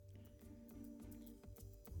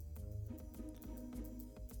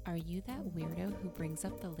Are you that weirdo who brings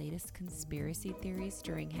up the latest conspiracy theories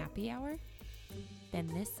during happy hour? Then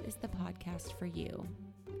this is the podcast for you.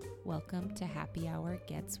 Welcome to Happy Hour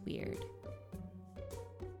Gets Weird.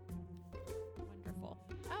 Wonderful.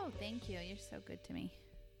 Oh, thank you. You're so good to me.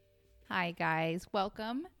 Hi, guys.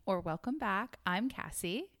 Welcome back. I'm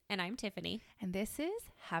Cassie. And I'm Tiffany. And this is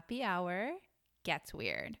Happy Hour Gets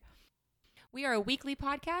Weird. We are a weekly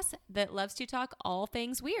podcast that loves to talk all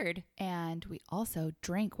things weird. And we also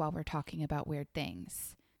drink while we're talking about weird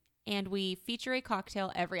things. And we feature a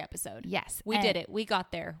cocktail every episode. Yes. We did it. We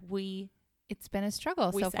got there. It's been a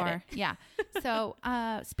struggle so far. It. Yeah. So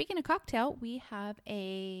speaking of cocktail, we have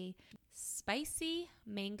a spicy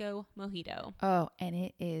mango mojito. Oh, and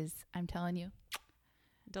it is, I'm telling you,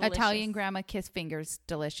 Delicious. Italian grandma kiss fingers.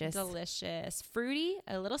 Delicious. Delicious. Fruity,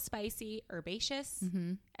 a little spicy, herbaceous.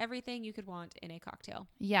 Mm-hmm. Everything you could want in a cocktail.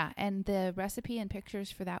 Yeah. And the recipe and pictures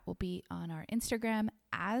for that will be on our Instagram.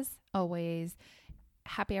 As always,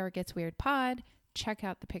 Happy Hour Gets Weird Pod. Check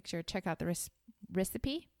out the picture. Check out the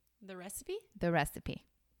recipe. The recipe? The recipe.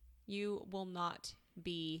 You will not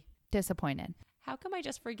be disappointed. How come I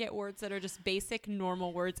just forget words that are just basic,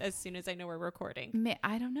 normal words as soon as I know we're recording?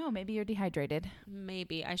 I don't know. Maybe you're dehydrated.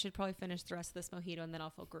 Maybe. I should probably finish the rest of this mojito and then I'll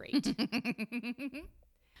feel great.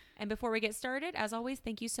 And before we get started, as always,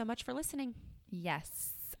 thank you so much for listening.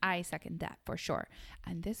 Yes, I second that for sure.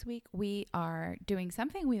 And this week we are doing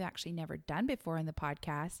something we've actually never done before in the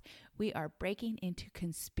podcast. We are breaking into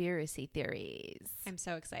conspiracy theories. I'm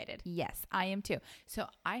so excited. Yes, I am too. So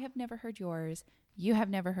I have never heard yours. You have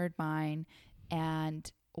never heard mine. And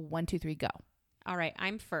 1, 2, 3, go. All right,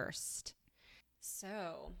 I'm first.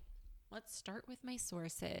 So let's start with my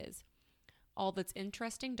sources.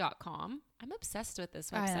 Allthat'sinteresting.com. I'm obsessed with this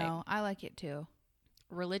website. I know. I like it too.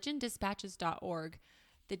 ReligionDispatches.org,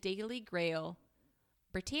 The Daily Grail,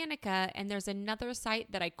 Britannica, and there's another site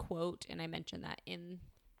that I quote, and I mention that in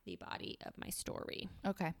the body of my story.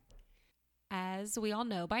 Okay. As we all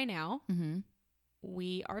know by now,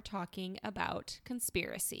 we are talking about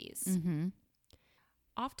conspiracies. Mm-hmm.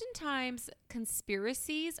 Oftentimes,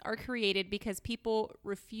 conspiracies are created because people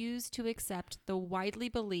refuse to accept the widely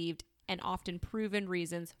believed and often proven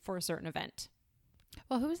reasons for a certain event.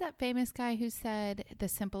 Well, who was that famous guy who said the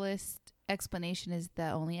simplest explanation is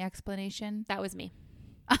the only explanation? That was me.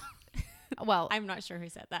 Well, I'm not sure who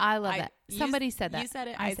said that. I love that. Somebody said that. You said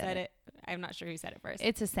it. I said it. I'm not sure who said it first.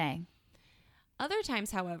 It's a saying. Other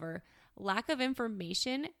times, however, lack of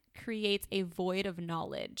information creates a void of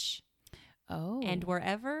knowledge. Oh. And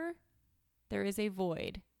wherever there is a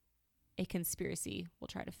void, a conspiracy will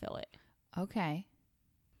try to fill it. Okay.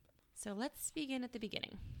 So let's begin at the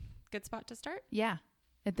beginning. Good spot to start? Yeah.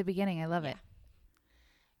 At the beginning. I love it.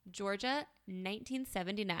 Georgia,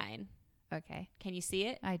 1979. Okay. Can you see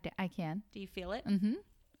it? I can. Do you feel it? Mm-hmm.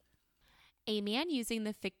 A man using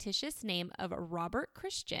the fictitious name of Robert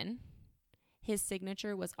Christian. His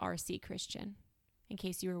signature was R.C. Christian, in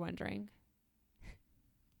case you were wondering.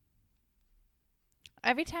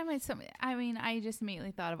 Every time I just immediately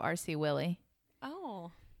thought of R.C. Willie.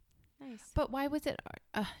 Oh, nice. But why was it?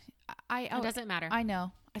 It doesn't matter. I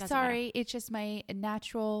know. Sorry, matter. It's just my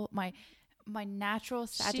natural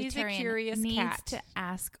Sagittarian needs cat. to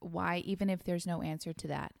ask why, even if there's no answer to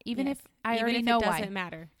that. Even yes. if I even already if know it why. Doesn't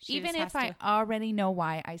matter. Even if I already know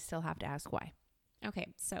why, I still have to ask why. Okay,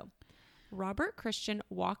 so Robert Christian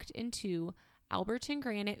walked into Alberton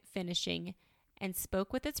Granite Finishing and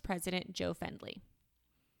spoke with its president, Joe Fendley.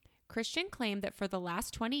 Christian claimed that for the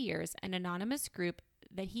last 20 years, an anonymous group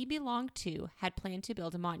that he belonged to had planned to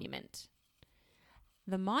build a monument.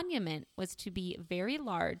 The monument was to be very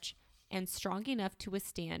large and strong enough to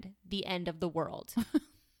withstand the end of the world.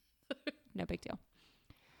 No big deal.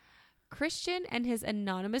 Christian and his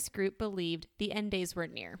anonymous group believed the end days were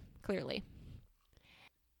near, clearly.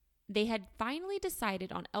 They had finally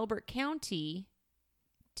decided on Elbert County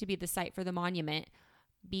to be the site for the monument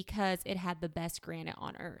because it had the best granite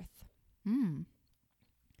on earth.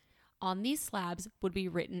 On these slabs would be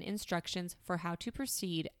written instructions for how to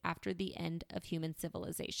proceed after the end of human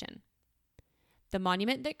civilization. The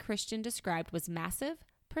monument that Christian described was massive,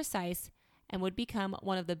 precise, and would become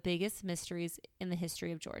one of the biggest mysteries in the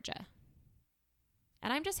history of Georgia.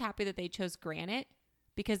 And I'm just happy that they chose granite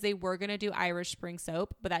because they were going to do Irish Spring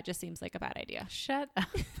soap, but that just seems like a bad idea. Shut up.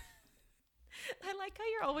 I like how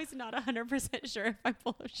you're always not 100% sure if I'm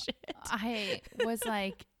full of shit. I was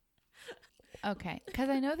like, okay, because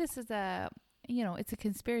I know this is it's a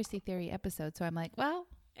conspiracy theory episode. So I'm like, well,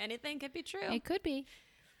 anything could be true. It could be.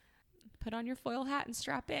 Put on your foil hat and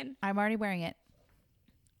strap in. I'm already wearing it.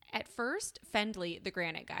 At first, Fendley, the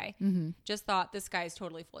granite guy, just thought this guy is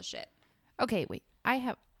totally full of shit. Okay, wait.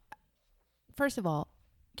 I first of all,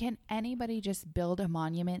 can anybody just build a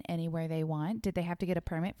monument anywhere they want? Did they have to get a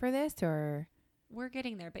permit for this, or? We're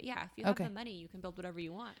getting there. But yeah, if you have Okay. the money, you can build whatever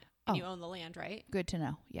you want. And you Oh. own the land, right? Good to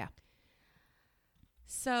know. Yeah.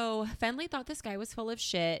 So Fendley thought this guy was full of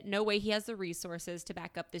shit. No way he has the resources to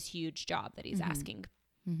back up this huge job that he's asking.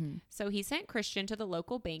 Mm-hmm. So he sent Christian to the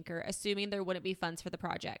local banker, assuming there wouldn't be funds for the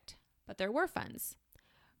project. But there were funds.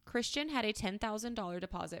 Christian had a $10,000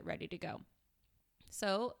 deposit ready to go.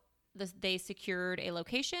 So they secured a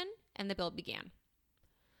location and the build began.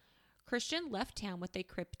 Christian left town with a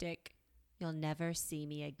cryptic, "You'll never see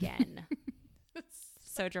me again."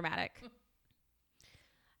 So dramatic.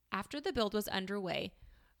 After the build was underway,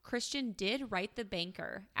 Christian did write the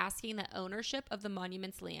banker asking that ownership of the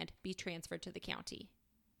monument's land be transferred to the county.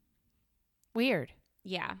 Weird.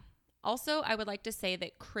 Yeah. Also, I would like to say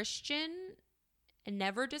that Christian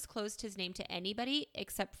never disclosed his name to anybody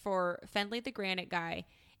except for Fendley the granite guy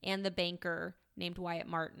and the banker named Wyatt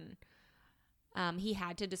Martin. He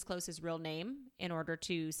had to disclose his real name in order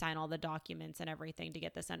to sign all the documents and everything to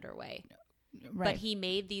get this underway. Right. But he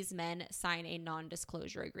made these men sign a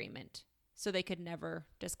non-disclosure agreement so they could never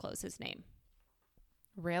disclose his name.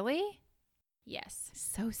 Really? Yes.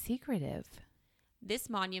 So secretive. This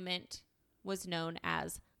monument was known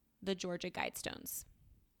as the Georgia Guidestones.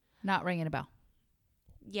 Not ringing a bell.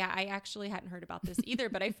 Yeah, I actually hadn't heard about this either,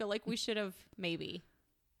 but I feel like we should have maybe.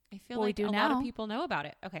 I feel Well, we like do a lot now. of people know about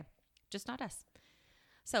it. Okay, just not us.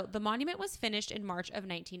 So the monument was finished in March of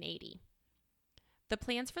 1980. The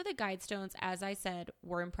plans for the Guidestones, as I said,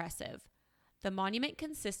 were impressive. The monument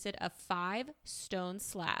consisted of 5 stone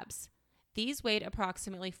slabs. These weighed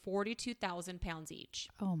approximately 42,000 pounds each.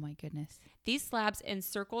 Oh my goodness. These slabs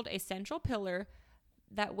encircled a central pillar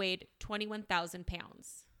that weighed 21,000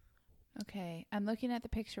 pounds. Okay. I'm looking at the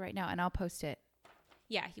picture right now and I'll post it.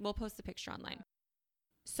 Yeah, we'll post the picture online.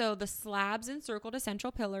 So the slabs encircled a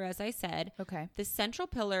central pillar, as I said. Okay. The central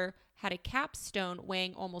pillar had a capstone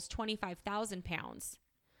weighing almost 25,000 pounds.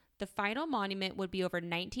 The final monument would be over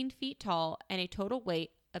 19 feet tall and a total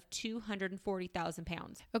weight of 240,000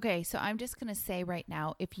 pounds. Okay, so I'm just going to say right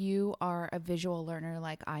now, if you are a visual learner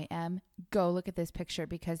like I am, go look at this picture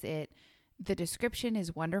because the description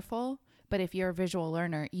is wonderful, but if you're a visual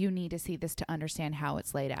learner, you need to see this to understand how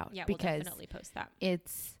it's laid out. Yeah, we'll because definitely post that.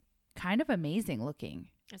 It's kind of amazing looking.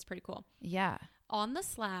 It's pretty cool. Yeah. On the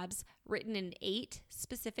slabs, written in 8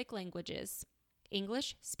 specific languages,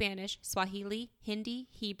 English, Spanish, Swahili, Hindi,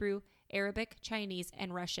 Hebrew, Arabic, Chinese,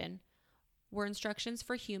 and Russian, were instructions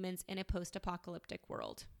for humans in a post-apocalyptic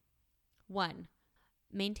world. 1.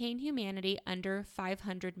 Maintain humanity under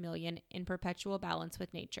 500 million in perpetual balance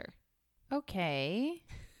with nature. Okay.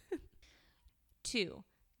 2.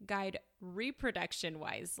 Guide reproduction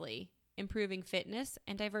wisely, improving fitness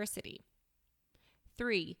and diversity.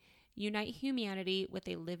 3. Unite humanity with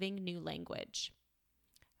a living new language.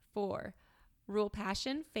 4. Rule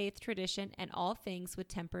passion, faith, tradition, and all things with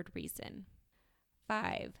tempered reason.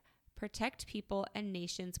 5. Protect people and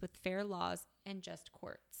nations with fair laws and just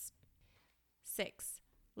courts. 6.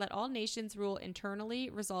 Let all nations rule internally,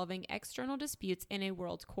 resolving external disputes in a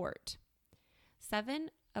world court. 7.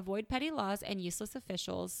 Avoid petty laws and useless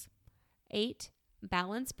officials. 8.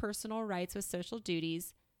 Balance personal rights with social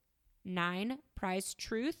duties. 9. Prize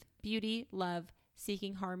truth, beauty, love,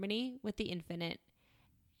 seeking harmony with the infinite.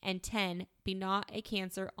 And 10. Be not a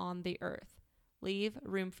cancer on the earth. Leave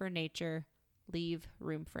room for nature. Leave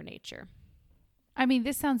room for nature. I mean,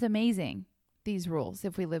 this sounds amazing. These rules,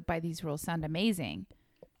 if we live by these rules, sound amazing,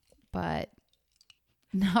 but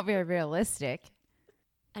not very realistic.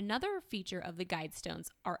 Another feature of the Guidestones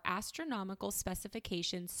are astronomical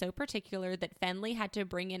specifications so particular that Fendley had to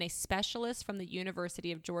bring in a specialist from the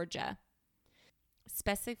University of Georgia.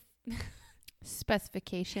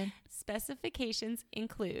 Specification. Specifications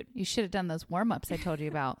include... You should have done those warm-ups I told you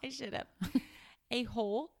about. I should have. A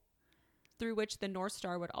hole through which the North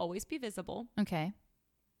Star would always be visible. Okay.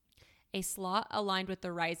 A slot aligned with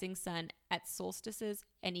the rising sun at solstices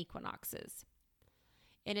and equinoxes.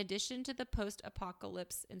 In addition to the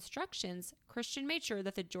post-apocalypse instructions, Christian made sure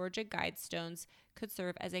that the Georgia Guidestones could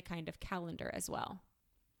serve as a kind of calendar as well.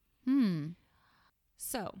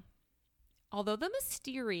 So, although the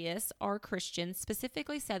mysterious R. Christian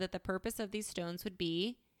specifically said that the purpose of these stones would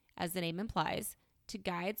be, as the name implies, to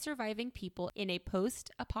guide surviving people in a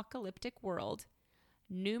post-apocalyptic world,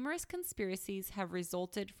 numerous conspiracies have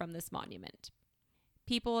resulted from this monument.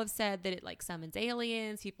 People have said that it summons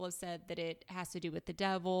aliens. People have said that it has to do with the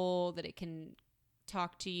devil, that it can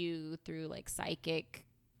talk to you through psychic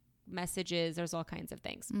messages. There's all kinds of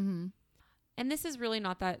things. Mm-hmm. And this is really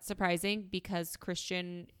not that surprising because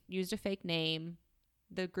Christian used a fake name.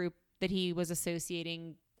 The group that he was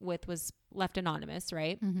associating with was left anonymous,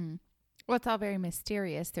 right? Mm-hmm. Well, it's all very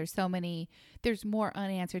mysterious. There's more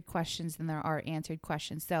unanswered questions than there are answered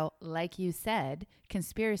questions. So, like you said,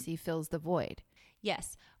 conspiracy fills the void.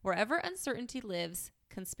 Yes, wherever uncertainty lives,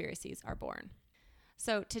 conspiracies are born.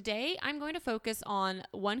 So today I'm going to focus on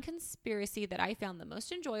one conspiracy that I found the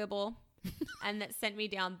most enjoyable and that sent me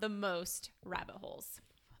down the most rabbit holes.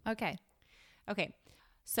 Okay.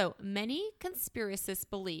 So many conspiracists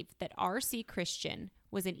believe that R.C. Christian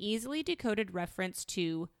was an easily decoded reference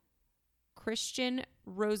to Christian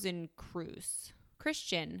Rosencreutz.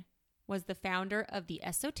 Christian was the founder of the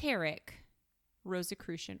esoteric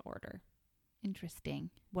Rosicrucian order. Interesting.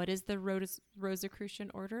 What is the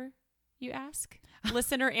Rosicrucian order, you ask?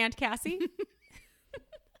 Listener and Cassie?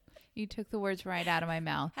 You took the words right out of my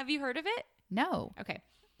mouth. Have you heard of it? No. Okay.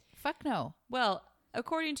 Fuck no. Well,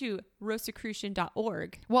 according to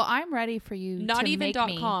Rosicrucian.org, Well, I'm ready for you not to even make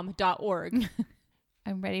me... .com.org.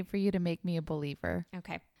 I'm ready for you to make me a believer.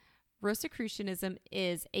 Okay. Rosicrucianism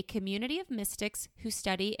is a community of mystics who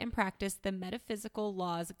study and practice the metaphysical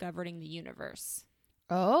laws governing the universe.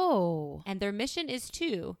 Oh. And their mission is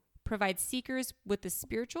to provide seekers with the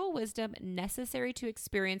spiritual wisdom necessary to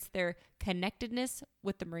experience their connectedness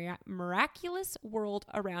with the miraculous world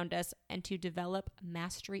around us and to develop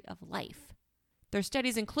mastery of life. Their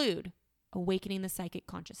studies include awakening the psychic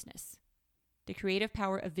consciousness, the creative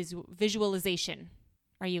power of visualization.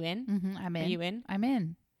 Are you in? Mm-hmm, I'm in. Are you in? I'm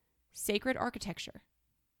in. Sacred architecture.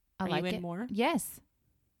 I Are like you in it. more? Yes.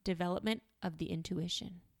 Development of the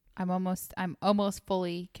intuition. I'm almost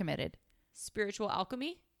fully committed. Spiritual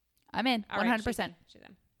alchemy. I'm in. All right, 100%. shoot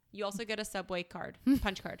them. You also get a Subway card,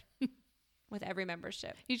 punch card, with every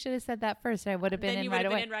membership. You should have said that first. I would have been Then in you right would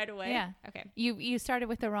have away. been in right away? Yeah. Okay. You started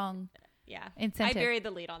with the wrong Yeah. incentive. I buried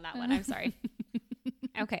the lead on that one. I'm sorry.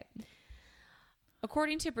 Okay.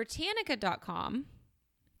 According to Britannica.com,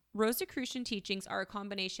 Rosicrucian teachings are a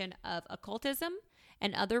combination of occultism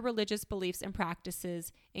and other religious beliefs and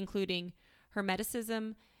practices, including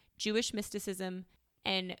Hermeticism, Jewish mysticism,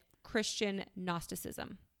 and Christian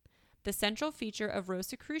Gnosticism. The central feature of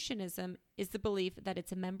Rosicrucianism is the belief that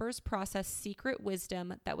its members possess secret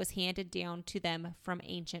wisdom that was handed down to them from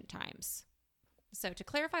ancient times. So to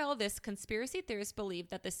clarify all this, conspiracy theorists believe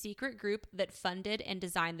that the secret group that funded and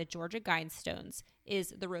designed the Georgia Guidestones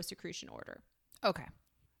is the Rosicrucian order. Okay.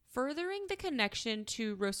 Furthering the connection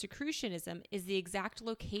to Rosicrucianism is the exact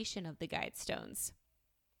location of the Guidestones.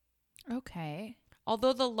 Okay.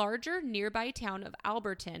 Although the larger nearby town of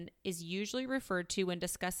Alberton is usually referred to when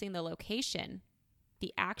discussing the location,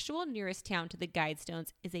 the actual nearest town to the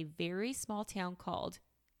Guidestones is a very small town called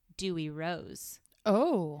Dewey Rose.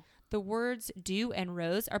 Oh. The words dew and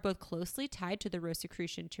rose are both closely tied to the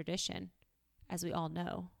Rosicrucian tradition, as we all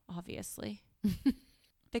know, obviously.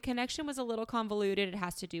 The connection was a little convoluted. It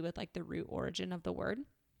has to do with like the root origin of the word,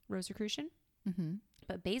 Rosicrucian. Mm-hmm.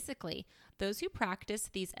 But basically, those who practice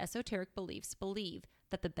these esoteric beliefs believe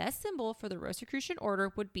that the best symbol for the Rosicrucian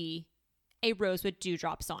order would be a rose with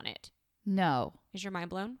dewdrops on it. No. Is your mind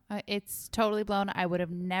blown? It's totally blown. I would have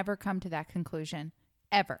never come to that conclusion.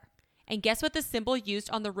 Ever. And guess what the symbol used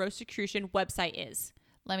on the Rosicrucian website is?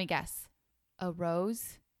 Let me guess. A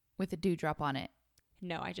rose with a dewdrop on it.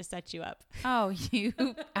 No, I just set you up. Oh, you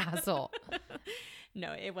asshole.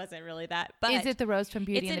 No, it wasn't really that. But is it the rose from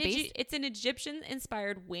Beauty and the Beast? It's an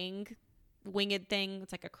Egyptian-inspired winged thing.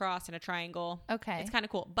 It's like a cross and a triangle. Okay. It's kind of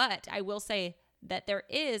cool. But I will say that there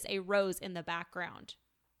is a rose in the background.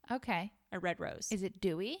 Okay. A red rose. Is it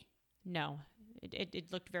dewy? No,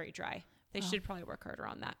 it looked very dry. They should probably work harder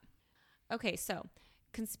on that. Okay, so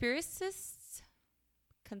conspiracists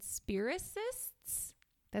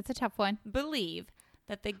That's a tough one. believe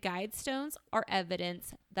that the Guidestones are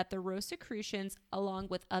evidence that the Rosicrucians, along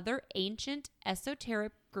with other ancient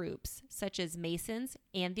esoteric groups such as Masons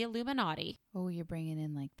and the Illuminati. Oh, you're bringing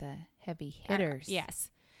in like the heavy hitters. Yes.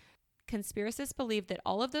 Conspiracists believe that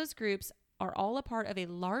all of those groups are all a part of a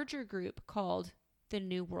larger group called the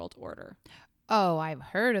New World Order. Oh, I've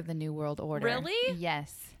heard of the New World Order. Really?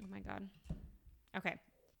 Yes. Oh my God. Okay.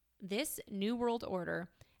 This New World Order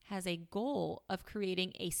has a goal of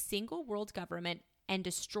creating a single world government and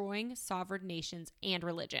destroying sovereign nations and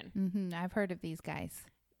religion. Mm-hmm. I've heard of these guys.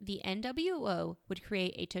 The NWO would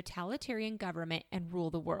create a totalitarian government and rule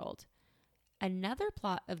the world. Another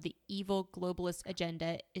plot of the evil globalist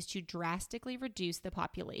agenda is to drastically reduce the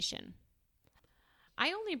population.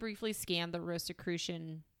 I only briefly scanned the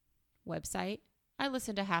Rosicrucian website. I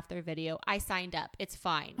listened to half their video. I signed up. It's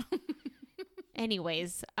fine.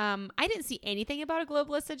 Anyways, I didn't see anything about a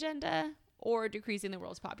globalist agenda or decreasing the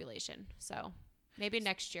world's population. So maybe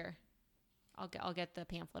next year. I'll get the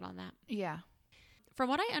pamphlet on that. Yeah. From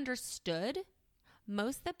what I understood,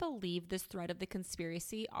 most that believe this thread of the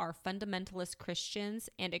conspiracy are fundamentalist Christians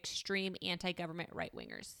and extreme anti-government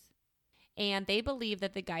right-wingers. And they believe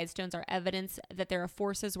that the Guidestones are evidence that there are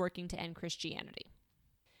forces working to end Christianity.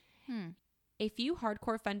 A few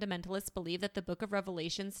hardcore fundamentalists believe that the Book of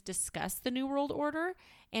Revelations discussed the New World Order,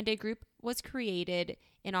 and a group was created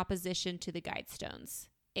in opposition to the Guidestones.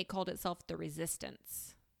 It called itself the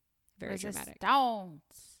Resistance. Very dramatic. Resistance.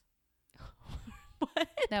 What?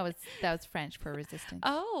 That was French for resistance.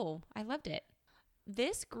 Oh, I loved it.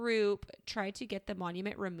 This group tried to get the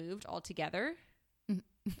monument removed altogether,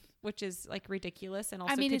 which is like ridiculous. And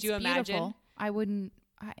also, could it's you imagine? beautiful.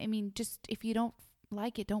 I mean, just if you don't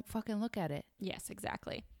like it, don't fucking look at it. Yes,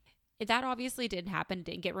 exactly. That obviously didn't happen,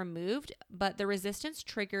 didn't get removed, but the resistance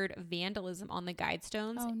triggered vandalism on the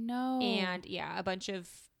Guidestones. Oh, no. And yeah, a bunch of,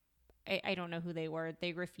 I don't know who they were.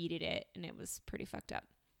 They graffitied it, and it was pretty fucked up.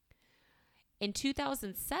 In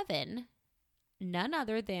 2007, none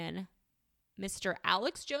other than Mr.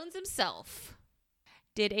 Alex Jones himself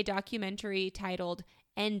did a documentary titled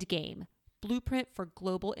Endgame, Blueprint for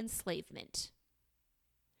Global Enslavement,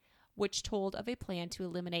 which told of a plan to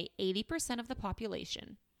eliminate 80% of the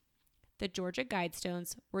population. The Georgia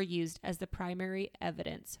Guidestones were used as the primary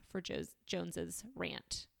evidence for Jones's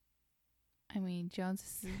rant. I mean,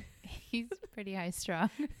 Jones, he's pretty high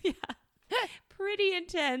strung. Yeah. Pretty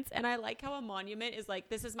intense. And I like how a monument is like,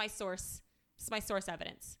 this is my source. This is my source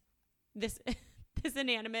evidence. This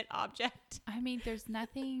inanimate object. I mean, there's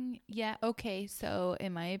nothing. Yeah. Okay. So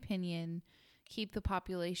in my opinion, keep the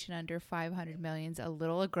population under 500 million is a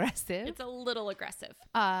little aggressive. It's a little aggressive.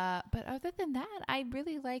 But other than that, I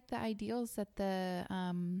really like the ideals that the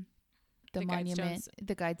monument,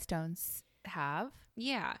 the Guidestones have.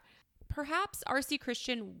 Yeah. Perhaps R.C.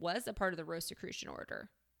 Christian was a part of the Rosicrucian order.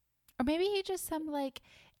 Or maybe he just some like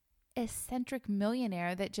eccentric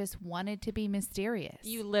millionaire that just wanted to be mysterious.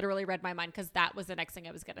 You literally read my mind because that was the next thing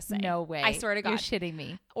I was going to say. No way. I swear to God. You're shitting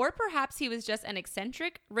me. Or perhaps he was just an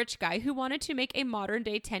eccentric rich guy who wanted to make a modern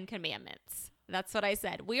day 10 Commandments. That's what I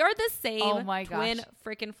said. We are the same twin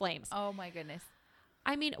freaking flames. Oh my goodness.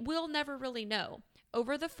 I mean, we'll never really know.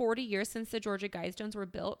 Over the 40 years since the Georgia Guidestones were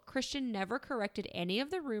built, Christian never corrected any of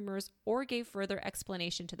the rumors or gave further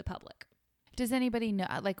explanation to the public. Does anybody know,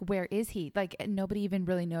 like, where is he? Like, nobody even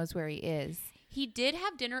really knows where he is. He did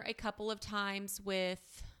have dinner a couple of times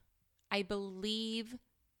with, I believe,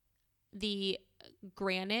 the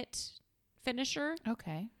granite finisher.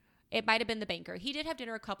 Okay. It might have been the banker. He did have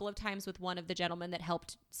dinner a couple of times with one of the gentlemen that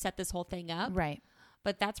helped set this whole thing up. Right.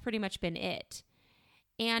 But that's pretty much been it.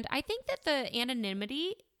 And I think that the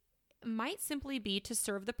anonymity might simply be to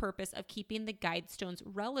serve the purpose of keeping the Guidestones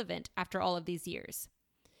relevant after all of these years.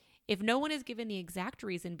 If no one is given the exact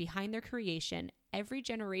reason behind their creation, every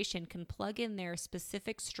generation can plug in their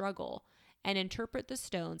specific struggle and interpret the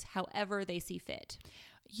stones however they see fit.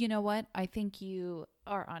 You know what? I think you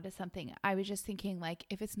are onto something. I was just thinking, like,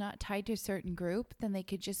 if it's not tied to a certain group, then they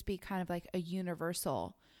could just be kind of like a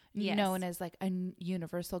universal, known as like a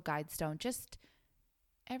universal Guidestone. Just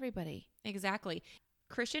everybody. Exactly.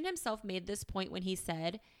 Christian himself made this point when he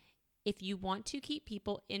said, if you want to keep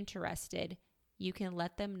people interested, you can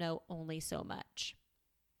let them know only so much.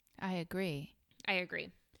 I agree.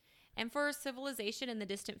 And for civilization in the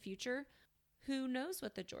distant future, who knows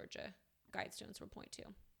what the Georgia Guidestones will point to?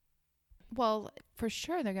 Well, for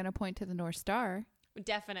sure, they're going to point to the North Star.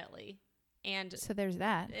 Definitely. And so there's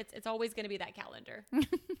that. It's always going to be that calendar.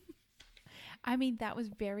 I mean, that was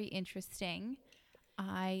very interesting.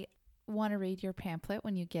 I want to read your pamphlet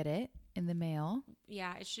when you get it in the mail.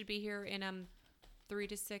 Yeah, it should be here in 3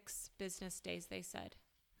 to 6 business days, they said.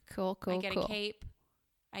 Cool. I get a cape.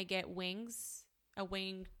 I get wings,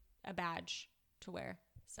 a badge to wear.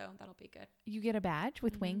 So that'll be good. You get a badge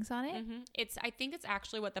with wings on it? Mm-hmm. I think it's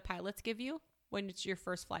actually what the pilots give you when it's your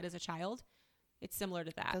first flight as a child. It's similar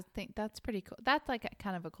to that. I think that's pretty cool. That's like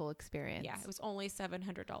kind of a cool experience. Yeah, it was only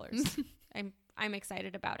 $700. I'm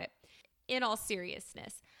excited about it. In all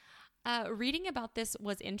seriousness, reading about this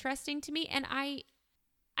was interesting to me, and I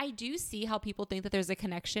do see how people think that there's a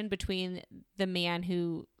connection between the man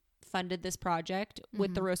who funded this project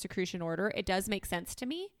with the Rosicrucian order. It does make sense to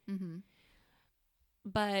me. Mm-hmm.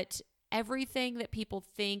 But everything that people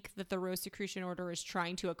think that the Rosicrucian order is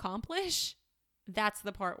trying to accomplish, that's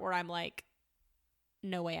the part where I'm like,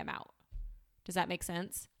 no way, I'm out. Does that make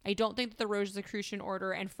sense? I don't think that the Rosicrucian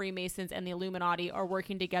order and Freemasons and the Illuminati are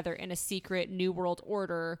working together in a secret New World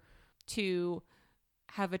Order to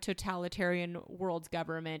have a totalitarian world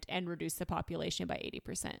government and reduce the population by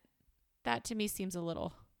 80%. That to me seems a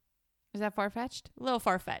little... Is that far-fetched? A little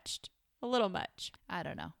far-fetched. A little much. I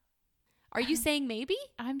don't know. Are you saying maybe?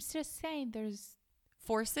 I'm just saying there's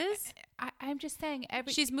Forces? I'm just saying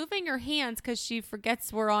She's moving her hands because she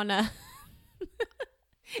forgets we're on a...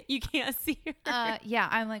 You can't see her. Yeah,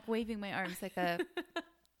 I'm like waving my arms like a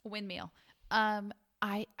windmill.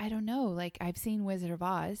 I don't know. Like I've seen Wizard of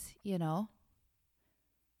Oz, you know.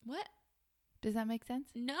 What? Does that make sense?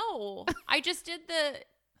 No. I just did the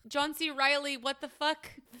John C. Reilly what the fuck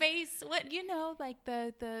face. What? You know, like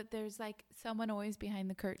the there's like someone always behind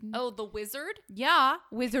the curtain. Oh, the wizard? Yeah,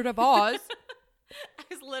 Wizard of Oz. I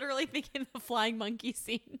was literally thinking the flying monkey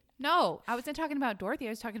scene. No, I wasn't talking about Dorothy. I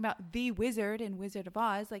was talking about the wizard in Wizard of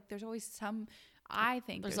Oz. Like there's always some, I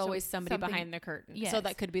think There's always somebody behind the curtain. Yes. So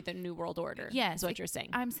that could be the New World Order. Yes. Is what you're saying.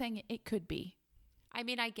 I'm saying it could be. I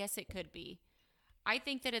mean, I guess it could be. I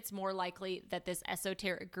think that it's more likely that this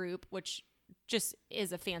esoteric group, which just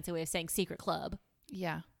is a fancy way of saying secret club,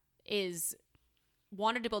 Yeah. is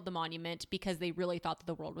wanted to build the monument because they really thought that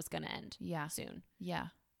the world was going to end Yeah. soon. Yeah.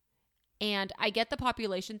 And I get the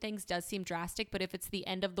population things does seem drastic, but if it's the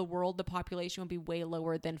end of the world, the population will be way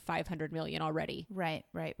lower than 500 million already. Right.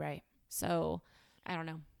 So I don't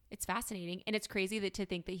know. It's fascinating. And it's crazy that to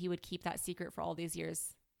think that he would keep that secret for all these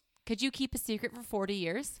years. Could you keep a secret for 40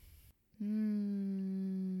 years?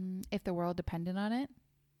 If the world depended on it.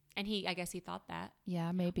 And I guess he thought that.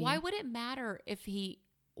 Yeah, maybe. Why would it matter if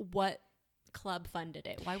what club funded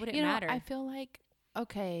it? Why would it matter? I feel like,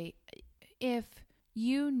 okay, if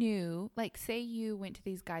you knew, like, say you went to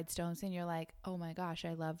these Guidestones and you're like, oh my gosh,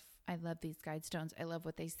 I love these Guidestones. I love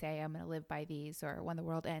what they say. I'm going to live by these. Or when the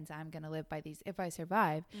world ends, I'm going to live by these if I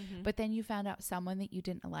survive. Mm-hmm. But then you found out someone that you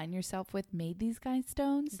didn't align yourself with made these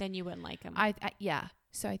Guidestones. Then you wouldn't like him. Yeah.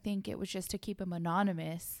 So I think it was just to keep them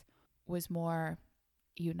anonymous was more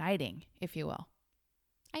uniting, if you will.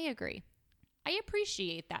 I agree. I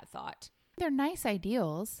appreciate that thought. They're nice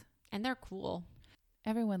ideals. And they're cool.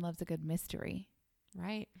 Everyone loves a good mystery.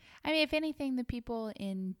 Right. I mean, if anything, the people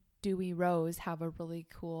in Dewey Rose have a really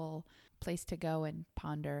cool place to go and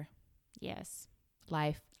ponder Yes.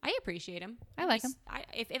 life. I appreciate him. I like him.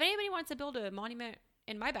 If anybody wants to build a monument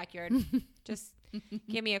in my backyard, just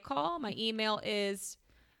give me a call. My email is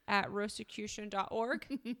at rosecution.org.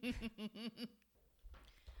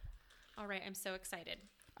 All right. I'm so excited.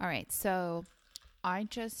 All right. So I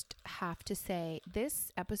just have to say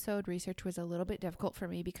this episode research was a little bit difficult for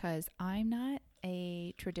me because I'm not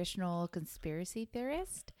a traditional conspiracy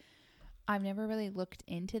theorist. I've never really looked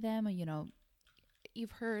into them. You know,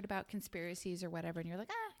 you've heard about conspiracies or whatever, and you're like,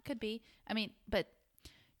 could be. I mean, but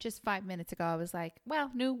just 5 minutes ago, I was like, well,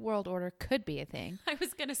 New World Order could be a thing. I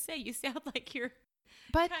was going to say, you sound like you're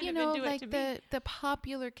But, kind you of know, into it like to me. the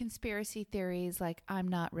popular conspiracy theories, like I'm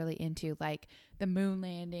not really into, like the moon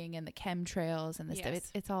landing and the chemtrails and the stuff.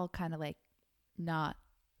 Yes. It's all kind of like not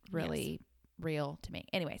really real to me.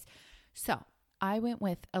 Anyways, so I went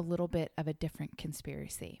with a little bit of a different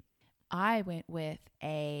conspiracy. I went with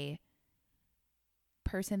a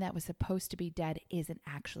person that was supposed to be dead isn't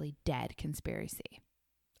actually dead conspiracy.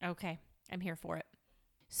 Okay. I'm here for it.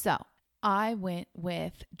 So I went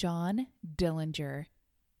with John Dillinger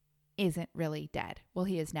isn't really dead. Well,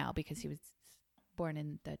 he is now because he was born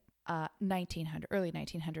in the early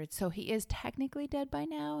 1900s. So he is technically dead by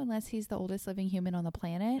now, unless he's the oldest living human on the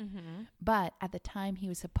planet. Mm-hmm. But at the time he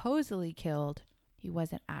was supposedly killed, he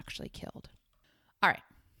wasn't actually killed. All right.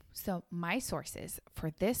 So my sources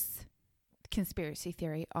for this conspiracy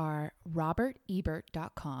theory are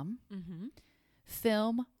robertebert.com, Mm-hmm.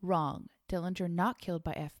 Film Wrong, Dillinger not killed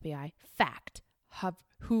by FBI, Fact,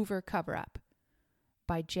 Hoover cover-up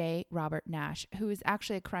by J. Robert Nash, who is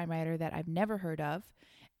actually a crime writer that I've never heard of.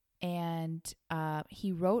 And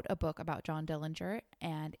he wrote a book about John Dillinger,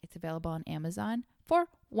 and it's available on Amazon for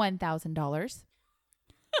 $1,000.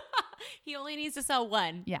 He only needs to sell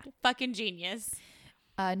one. Yeah. Fucking genius.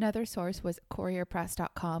 Another source was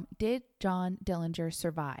courierpress.com. Did John Dillinger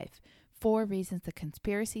survive? 4 reasons the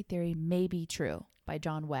conspiracy theory may be true by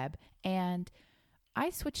John Webb. And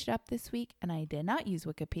I switched it up this week and I did not use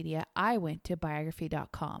Wikipedia. I went to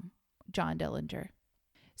biography.com. John Dillinger.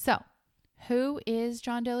 So, who is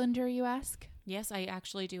John Dillinger, you ask? Yes, I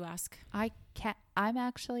actually do ask. I'm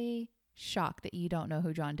actually shocked that you don't know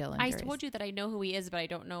who John Dillinger is. I told you that I know who he is, but I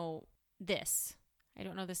don't know this. I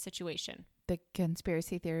don't know this situation. The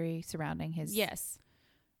conspiracy theory surrounding his Yes.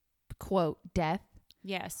 quote death.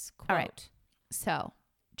 Yes. Quote. All right. So,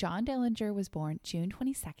 John Dillinger was born June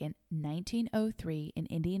 22nd, 1903 in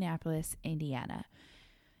Indianapolis, Indiana.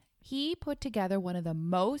 He put together one of the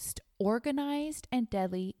most organized and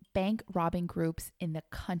deadly bank robbing groups in the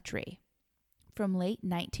country. From late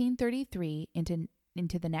 1933 into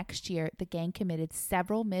into the next year, the gang committed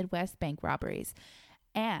several Midwest bank robberies,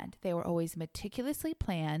 and they were always meticulously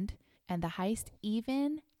planned, and the heist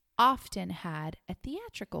even often had a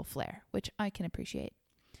theatrical flair, which I can appreciate.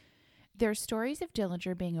 There are stories of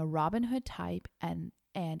Dillinger being a Robin Hood type, and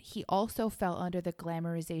he also fell under the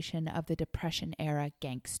glamorization of the Depression era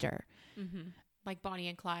gangster. Mm-hmm. Like Bonnie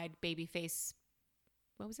and Clyde, Babyface.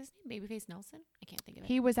 What was his name? Babyface Nelson? I can't think of it.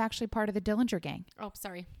 He was actually part of the Dillinger gang. Oh,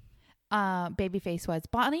 sorry. Babyface was.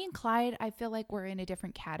 Bonnie and Clyde, I feel like were in a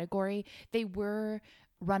different category. They were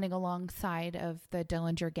running alongside of the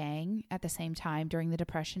Dillinger gang at the same time during the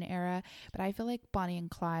Depression era. But I feel like Bonnie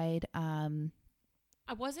and Clyde...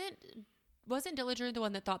 Wasn't Dillinger the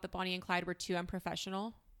one that thought that Bonnie and Clyde were too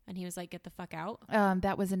unprofessional? And he was like, get the fuck out?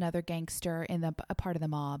 That was another gangster in a part of the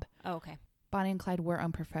mob. Oh, okay. Bonnie and Clyde were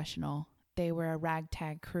unprofessional. They were a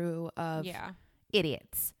ragtag crew of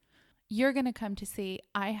idiots. You're going to come to see,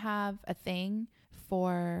 I have a thing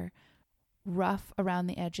for rough around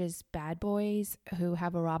the edges bad boys who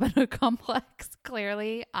have a Robin Hood complex.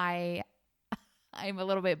 Clearly, I'm a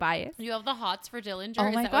little bit biased. You have the hots for Dillinger?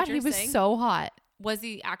 Oh my God, he was so hot. Was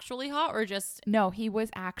he actually hot or just... No, he was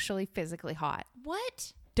actually physically hot.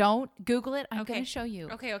 What? Don't Google it. I'm going to show you.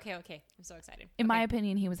 Okay. I'm so excited. In my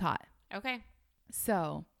opinion, he was hot. Okay.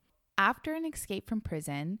 So, after an escape from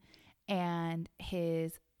prison and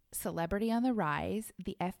his celebrity on the rise,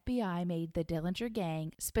 the FBI made the Dillinger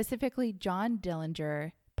gang, specifically John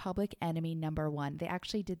Dillinger, public enemy number 1. They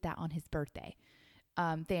actually did that on his birthday.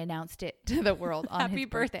 They announced it to the world on his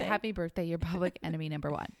birthday. Happy birthday, you're public enemy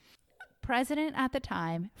number 1. President at the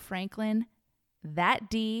time, Franklin that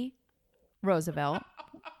D. Roosevelt,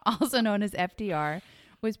 also known as FDR,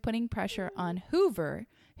 was putting pressure on Hoover,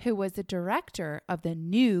 who was the director of the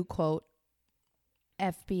new, quote,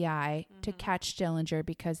 FBI, to catch Dillinger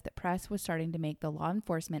because the press was starting to make the law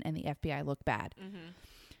enforcement and the FBI look bad.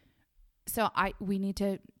 So we need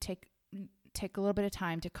to take a little bit of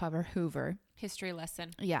time to cover Hoover. History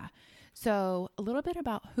lesson. Yeah. So a little bit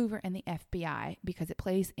about Hoover and the FBI because it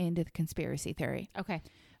plays into the conspiracy theory. Okay.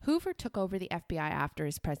 Hoover took over the FBI after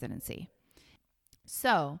his presidency.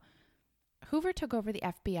 So Hoover took over the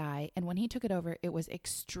FBI, and when he took it over, it was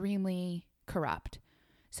extremely corrupt.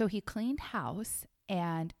 So he cleaned house,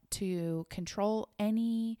 and to control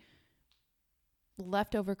any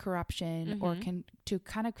leftover corruption or to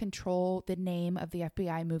kind of control the name of the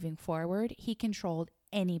FBI moving forward, he controlled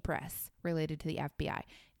any press related to the FBI.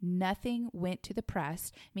 Nothing went to the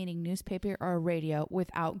press, meaning newspaper or radio,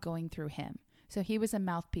 without going through him. So he was a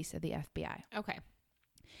mouthpiece of the FBI. Okay.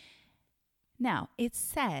 Now, it's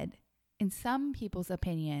said in some people's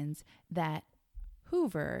opinions that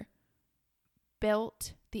Hoover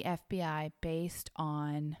built the FBI based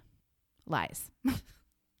on lies.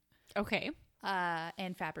 Okay.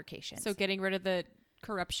 And fabrications. So getting rid of the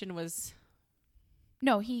corruption was...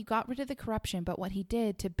 No, he got rid of the corruption, but what he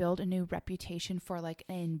did to build a new reputation for like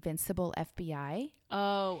an invincible FBI.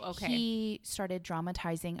 Oh, okay. He started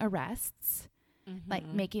dramatizing arrests, like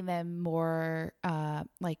making them more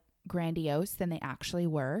like grandiose than they actually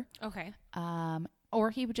were. Okay. Or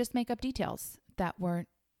he would just make up details that weren't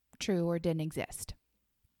true or didn't exist.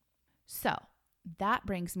 So that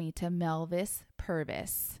brings me to Melvis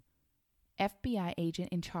Purvis, FBI agent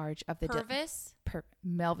in charge of the... Purvis?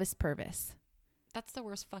 Melvis Purvis. That's the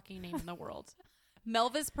worst fucking name in the world.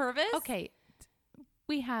 Melvis Purvis? Okay.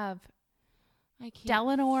 We have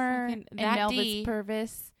Delano and Melvis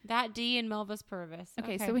Purvis. That D and Melvis Purvis.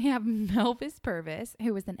 Okay, so we have Melvis Purvis,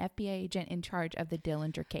 who was an FBI agent in charge of the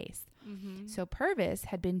Dillinger case. So Purvis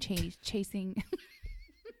had been chasing...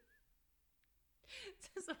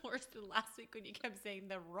 This is worse than last week when you kept saying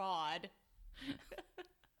the rod.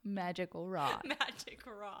 Magical rod. Magic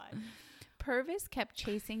rod. Purvis kept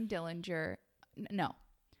chasing Dillinger. No.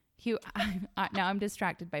 Now I'm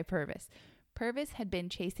distracted by Purvis. Purvis had been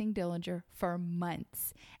chasing Dillinger for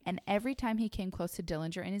months, and every time he came close to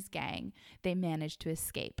Dillinger and his gang, they managed to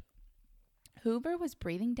escape. Hoover was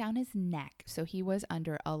breathing down his neck, so he was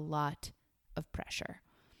under a lot of pressure.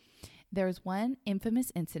 There was one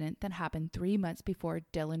infamous incident that happened 3 months before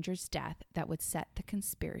Dillinger's death that would set the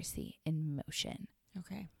conspiracy in motion.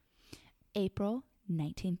 Okay. April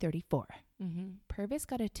 1934. Purvis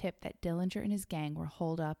got a tip that Dillinger and his gang were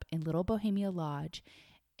holed up in Little Bohemia Lodge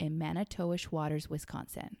in Manitowish Waters,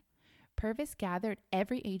 Wisconsin. Purvis gathered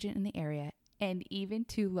every agent in the area, and even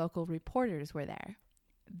 2 local reporters were there.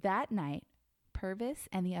 That night, Purvis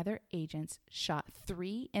and the other agents shot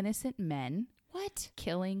 3 innocent men. What?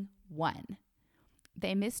 Killing 1.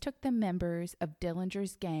 They mistook the members of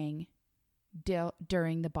Dillinger's gang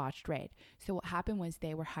during the botched raid. So what happened was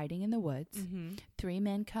they were hiding in the woods. 3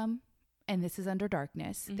 men come and this is under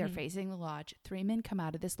darkness. They're facing the lodge. 3 men come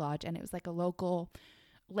out of this lodge, and it was like a local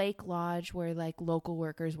lake lodge where like local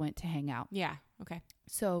workers went to hang out. Yeah. Okay.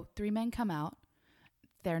 So 3 men come out.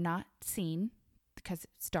 They're not seen because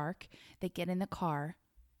it's dark. They get in the car,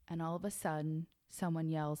 and all of a sudden someone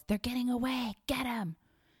yells, "They're getting away. Get them."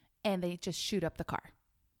 And they just shoot up the car.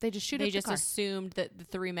 They just shoot up the car. They just assumed that the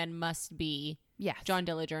 3 men must be John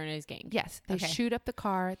Dillinger and his gang. Yes. They shoot up the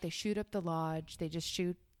car. They shoot up the lodge. They just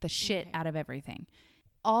shoot the shit out of everything.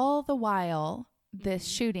 All the while this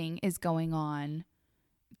shooting is going on,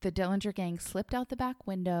 the Dillinger gang slipped out the back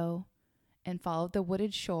window and followed the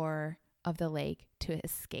wooded shore of the lake to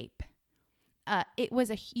escape. It was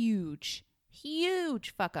a huge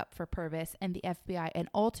fuck up for Purvis and the FBI, and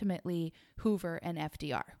ultimately Hoover and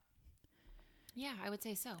FDR. Yeah, I would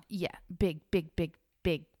say so. Yeah, big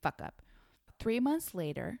fuck up. 3 months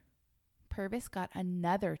later, Purvis got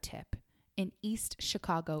another tip in East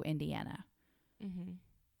Chicago, Indiana,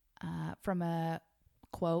 from a,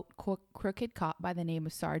 quote, crooked cop by the name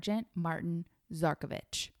of Sergeant Martin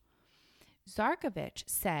Zarkovich. Zarkovich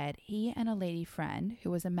said he and a lady friend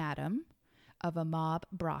who was a madam of a mob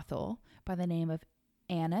brothel by the name of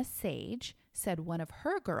Anna Sage said one of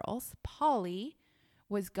her girls, Polly,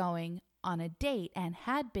 was going on a date and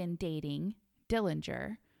had been dating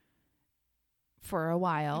Dillinger for a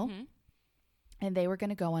while, and they were going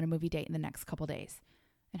to go on a movie date in the next couple days.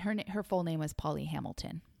 And her full name was Polly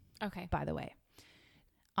Hamilton. Okay. By the way.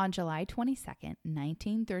 On July 22nd,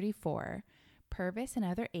 1934, Purvis and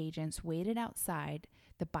other agents waited outside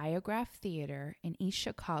the Biograph Theater in East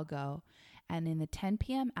Chicago, and in the 10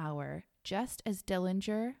 p.m. hour, just as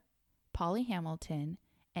Dillinger, Polly Hamilton,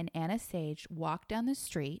 and Anna Sage walked down the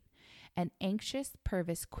street, an anxious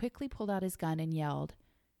Purvis quickly pulled out his gun and yelled,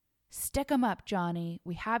 "Stick 'em up, Johnny.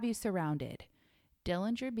 We have you surrounded."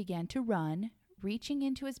 Dillinger began to run, reaching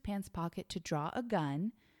into his pants pocket to draw a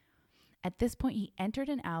gun. At this point, he entered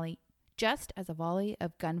an alley just as a volley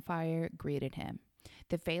of gunfire greeted him.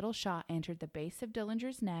 The fatal shot entered the base of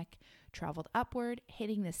Dillinger's neck, traveled upward,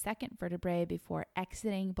 hitting the second vertebrae before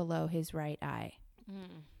exiting below his right eye.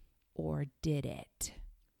 Or did it?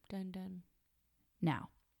 Dun dun. Now,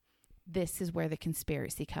 this is where the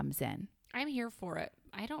conspiracy comes in. I'm here for it.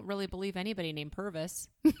 I don't really believe anybody named Purvis,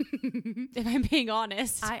 if I'm being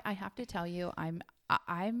honest. I have to tell you,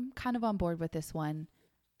 I'm kind of on board with this one.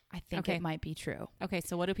 I think it might be true. Okay,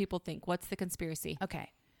 so what do people think? What's the conspiracy?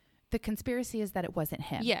 Okay. The conspiracy is that it wasn't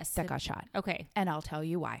him that got shot. Okay. And I'll tell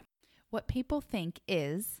you why. What people think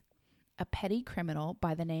is a petty criminal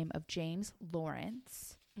by the name of James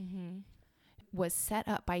Lawrence was set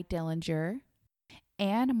up by Dillinger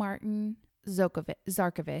and Martin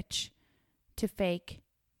Zarkovich to fake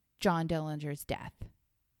John Dillinger's death.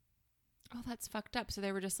 Oh, that's fucked up. So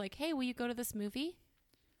they were just like, "Hey, will you go to this movie?"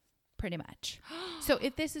 Pretty much. So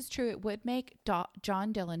if this is true, it would make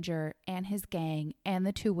John Dillinger and his gang and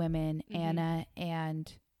the 2 women, Anna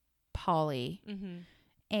and Polly,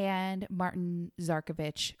 and Martin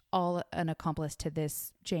Zarkovich, all an accomplice to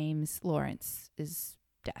this James Lawrence's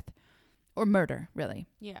death or murder, really.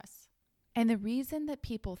 Yes. And the reason that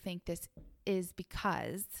people think this is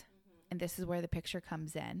because, and this is where the picture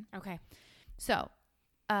comes in. Okay. So,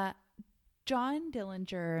 John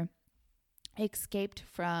Dillinger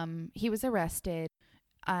he was arrested,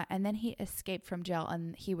 and then he escaped from jail,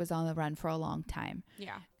 and he was on the run for a long time.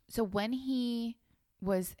 Yeah. So when he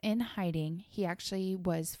was in hiding, he actually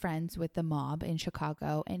was friends with the mob in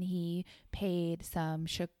Chicago, and he paid some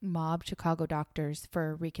mob Chicago doctors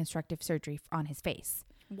for reconstructive surgery on his face.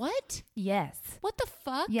 What? Yes. What the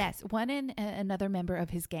fuck? Yes. One and another member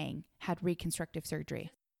of his gang had reconstructive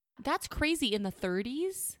surgery. That's crazy. In the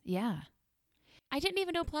 30s? Yeah. I didn't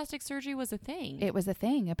even know plastic surgery was a thing. It was a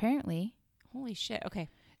thing, apparently. Holy shit. Okay.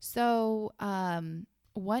 So,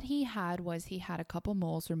 what he had was he had a couple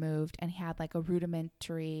moles removed, and he had like a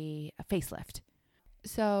rudimentary facelift.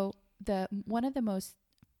 So one of the most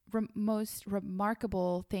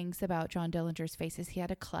remarkable things about John Dillinger's face is he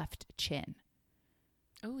had a cleft chin.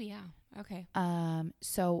 Oh yeah. Okay.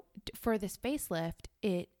 So for this facelift,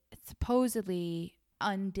 it supposedly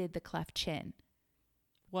undid the cleft chin.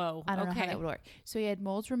 Whoa. I don't know how that would work. So he had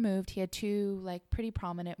moles removed. He had 2 like pretty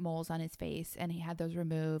prominent moles on his face, and he had those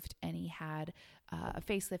removed, and he had a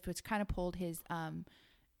facelift, which kind of pulled his,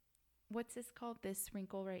 what's this called? This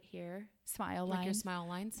wrinkle right here. Smile lines. Like your smile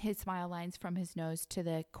lines? His smile lines from his nose to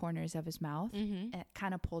the corners of his mouth. And it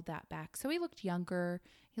kind of pulled that back. So he looked younger.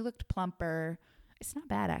 He looked plumper. It's not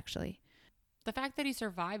bad, actually. The fact that he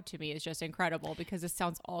survived to me is just incredible, because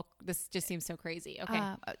this just seems so crazy. Okay.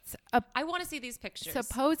 I want to see these pictures.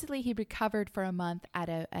 Supposedly he recovered for a month at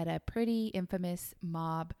a pretty infamous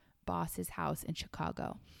mob boss's house in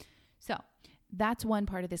Chicago. So that's one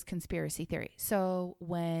part of this conspiracy theory. So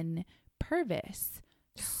when Purvis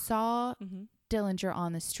saw Dillinger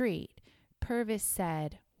on the street, Purvis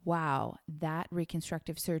said, wow, that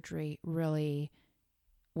reconstructive surgery really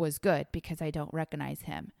was good because I don't recognize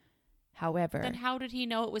him. However, then how did he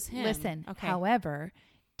know it was him? Listen, okay. However,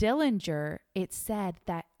 Dillinger, it said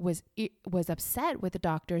that was upset with the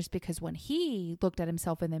doctors because when he looked at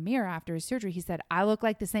himself in the mirror after his surgery, he said, I look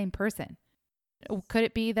like the same person. Could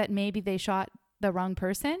it be that maybe they shot the wrong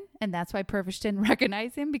person and that's why Purvis didn't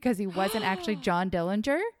recognize him because he wasn't actually John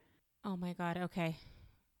Dillinger? Oh my God. Okay.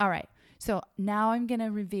 All right. So now I'm going to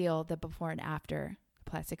reveal the before and after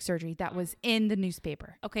plastic surgery that was in the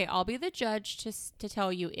newspaper. Okay. I'll be the judge to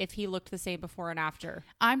tell you if he looked the same before and after.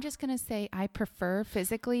 I'm just going to say I prefer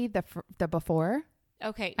physically the before.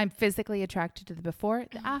 Okay. I'm physically attracted to the before.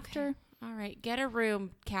 The after. All right. Get a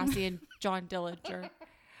room, Cassie and John Dillinger.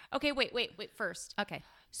 Okay. Wait. First. Okay.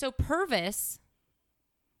 So Purvis,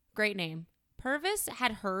 great name. Purvis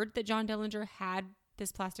had heard that John Dillinger had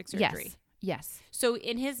this plastic surgery. Yes. So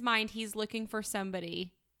in his mind, he's looking for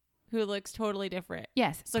somebody who looks totally different.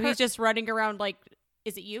 Yes. So he's just running around like,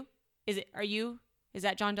 is it you? Is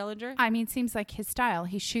that John Dillinger? I mean, seems like his style.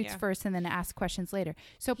 He shoots first and then asks questions later.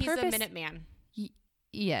 So he's Purvis, a Minuteman.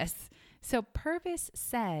 Yes. So Purvis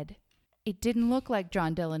said, it didn't look like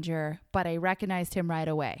John Dillinger, but I recognized him right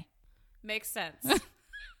away. Makes sense.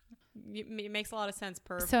 It makes a lot of sense,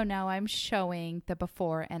 Purv. So now I'm showing the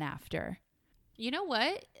before and after. You know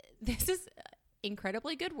what? This is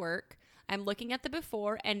incredibly good work. I'm looking at the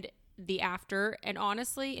before and the after. And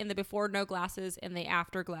honestly, in the before, no glasses. In the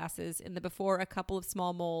after, glasses. In the before, a couple of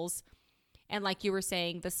small moles. And like you were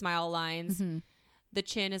saying, the smile lines. Mm-hmm. The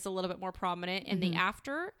chin is a little bit more prominent. In the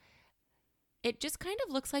after, it just kind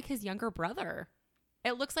of looks like his younger brother.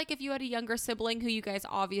 It looks like if you had a younger sibling who you guys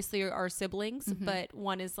obviously are siblings, but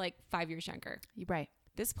one is like 5 years younger. Right.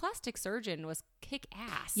 This plastic surgeon was kick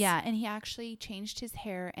ass. Yeah. And he actually changed his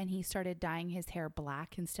hair and he started dyeing his hair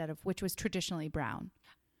black which was traditionally brown.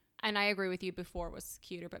 And I agree with you, before it was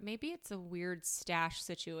cuter, but maybe it's a weird stash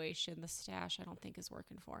situation. The stash I don't think is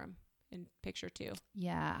working for him in picture 2.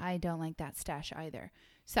 Yeah. I don't like that stash either.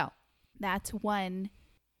 So that's one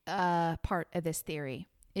part of this theory.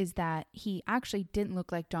 Is that he actually didn't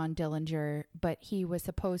look like John Dillinger, but he was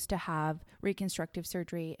supposed to have reconstructive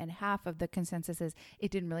surgery, and half of the consensus is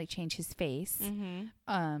it didn't really change his face. Mm-hmm.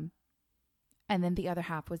 And then the other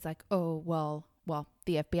half was like, oh, well,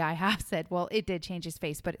 the FBI half said, well, it did change his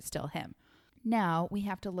face, but it's still him. Now we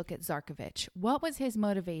have to look at Zarkovich. What was his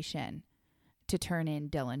motivation to turn in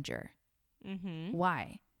Dillinger? Mm-hmm.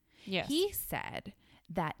 Why? Yes. He said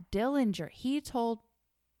that he told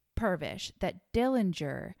Purvis that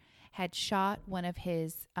Dillinger had shot one of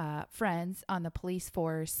his friends on the police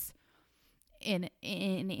force in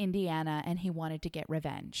Indiana, and he wanted to get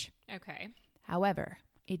revenge. Okay. However,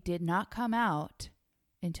 it did not come out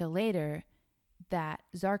until later that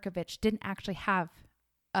Zarkovich didn't actually have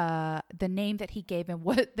the name that he gave him.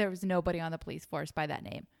 There was nobody on the police force by that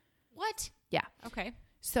name. What? Yeah. Okay.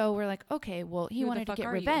 So we're like, okay, well, he wanted to get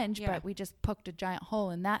revenge, but we just poked a giant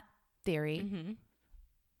hole in that theory. Mm-hmm.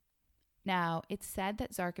 Now, it's said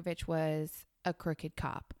that Zarkovich was a crooked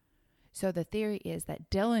cop. So the theory is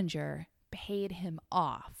that Dillinger paid him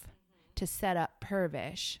off to set up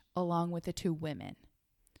Purvis along with the 2 women.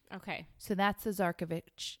 Okay. So that's the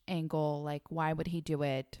Zarkovich angle. Like, why would he do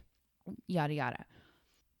it? Yada, yada.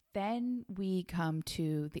 Then we come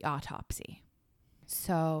to the autopsy.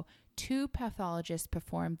 So 2 pathologists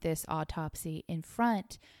performed this autopsy in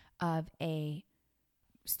front of a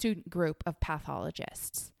student group of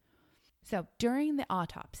pathologists. So during the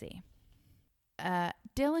autopsy,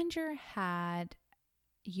 Dillinger had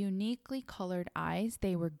uniquely colored eyes.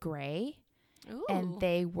 They were gray. Ooh. And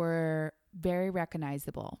they were very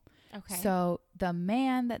recognizable. Okay. So the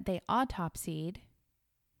man that they autopsied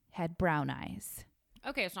had brown eyes.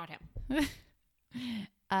 Okay, it's not him.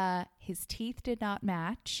 His teeth did not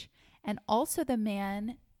match. And also the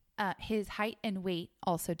man, his height and weight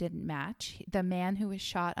also didn't match. The man who was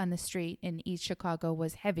shot on the street in East Chicago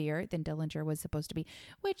was heavier than Dillinger was supposed to be,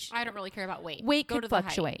 which... I don't really care about weight. Weight could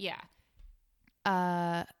fluctuate. Yeah.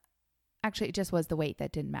 Actually, it just was the weight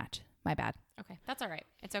that didn't match. My bad. Okay, that's all right.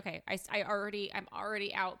 It's okay. I'm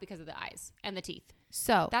already out because of the eyes and the teeth.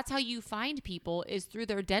 So... That's how you find people, is through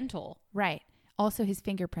their dental. Right. Also, his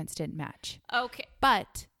fingerprints didn't match. Okay.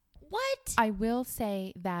 But... What? I will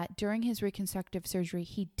say that during his reconstructive surgery,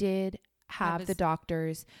 he did have the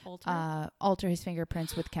doctors alter his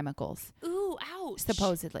fingerprints with chemicals. Ooh, ouch.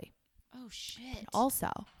 Supposedly. Oh, shit. Also,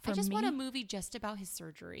 I just want a movie just about his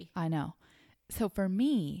surgery. I know. So for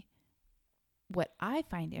me, what I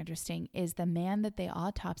find interesting is the man that they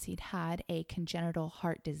autopsied had a congenital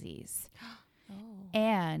heart disease. Oh.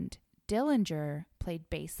 And Dillinger played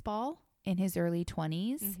baseball in his early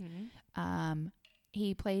 20s. Mm-hmm.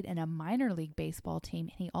 He played in a minor league baseball team,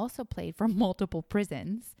 and he also played for multiple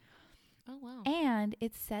prisons. Oh, wow. And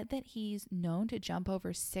it's said that he's known to jump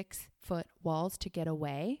over 6-foot walls to get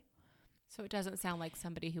away. So it doesn't sound like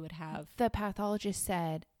somebody who would have... The pathologist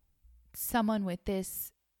said someone with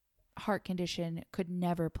this heart condition could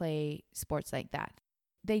never play sports like that.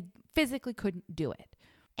 They physically couldn't do it.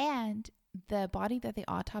 And the body that they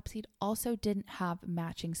autopsied also didn't have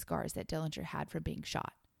matching scars that Dillinger had from being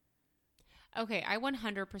shot. Okay, I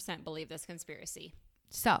 100% believe this conspiracy.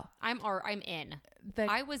 So I'm in.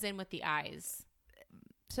 I was in with the eyes.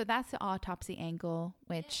 So that's the autopsy angle,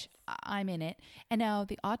 which I'm in it. And now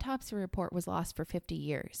the autopsy report was lost for 50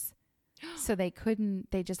 years. So they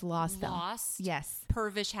just lost them. Lost? Yes.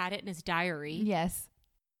 Purvish had it in his diary. Yes.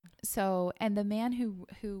 So, and the man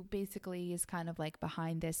who basically is kind of like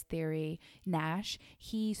behind this theory, Nash,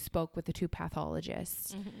 he spoke with the two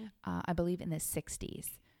pathologists, I believe in the 60s.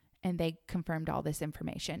 And they confirmed all this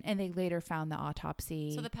information. And they later found the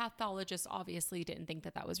autopsy. So the pathologist obviously didn't think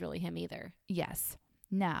that was really him either. Yes.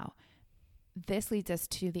 Now, this leads us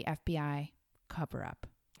to the FBI cover-up.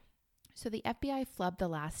 So the FBI flubbed the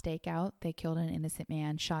last stakeout. They killed an innocent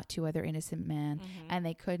man, shot 2 other innocent men, and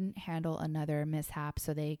they couldn't handle another mishap.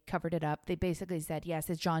 So they covered it up. They basically said, yes,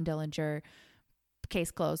 it's John Dillinger.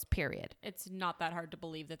 Case closed, period. It's not that hard to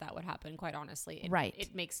believe that would happen, quite honestly. Right.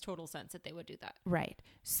 It makes total sense that they would do that. Right.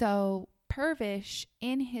 So Purvish,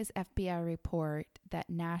 in his FBI report that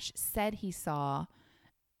Nash said he saw,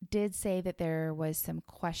 did say that there was some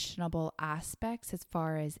questionable aspects as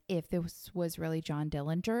far as if this was really John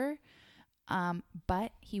Dillinger.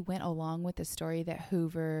 But he went along with the story that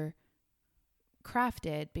Hoover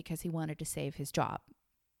crafted because he wanted to save his job.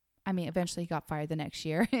 I mean, eventually he got fired the next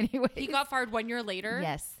year anyway. He got fired 1 year later?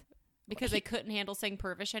 Yes. Because they couldn't handle saying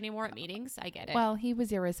Purvish anymore at meetings? I get it. Well, he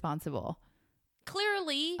was irresponsible.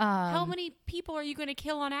 Clearly. How many people are you going to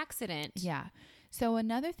kill on accident? Yeah. So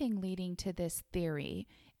another thing leading to this theory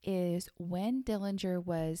is when Dillinger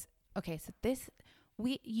was... Okay, so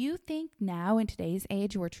you think now in today's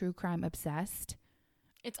age we're true crime obsessed?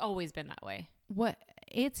 It's always been that way.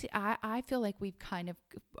 I feel like we've kind of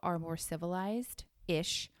are more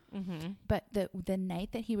civilized-ish. Mm-hmm. But the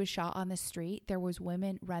night that he was shot on the street, there was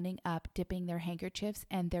women running up, dipping their handkerchiefs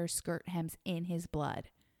and their skirt hems in his blood.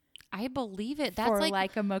 I believe it. That's for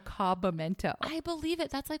like a macabre memento. I believe it.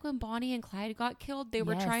 That's like when Bonnie and Clyde got killed. They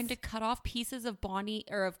were trying to cut off pieces of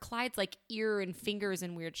Clyde's like ear and fingers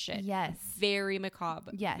and weird shit. Yes. Very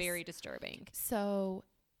macabre. Yes. Very disturbing. So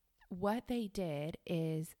what they did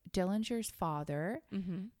is Dillinger's father,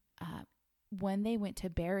 when they went to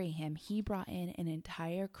bury him, he brought in an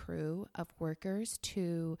entire crew of workers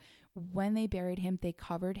when they buried him, they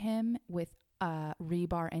covered him with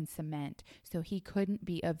rebar and cement so he couldn't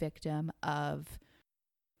be a victim of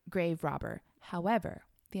grave robber. However,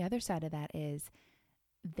 the other side of that is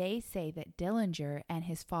they say that Dillinger and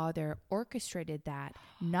his father orchestrated that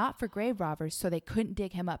not for grave robbers so they couldn't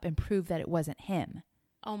dig him up and prove that it wasn't him.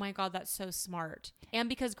 Oh my God, that's so smart. And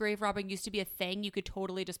because grave robbing used to be a thing, you could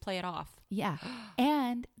totally just play it off. Yeah.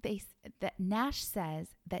 And that Nash says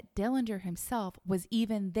that Dillinger himself was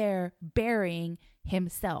even there burying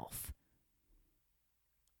himself.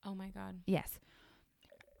 Oh my God. Yes.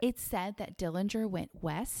 It's said that Dillinger went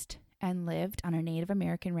west and lived on a Native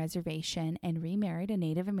American reservation and remarried a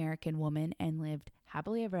Native American woman and lived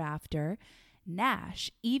happily ever after. Nash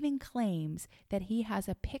even claims that he has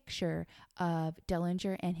a picture of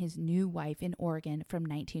Dillinger and his new wife in Oregon from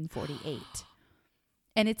 1948.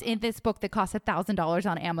 And it's in this book that costs $1,000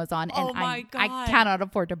 on Amazon. And oh my God. I cannot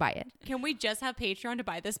afford to buy it. Can we just have Patreon to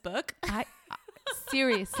buy this book?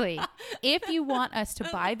 Seriously, if you want us to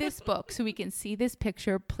buy this book so we can see this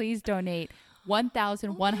picture, please donate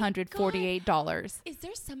 $1,148. Is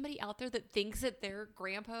there somebody out there that thinks that their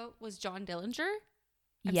grandpa was John Dillinger?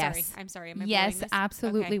 Yes. I'm sorry. Yes,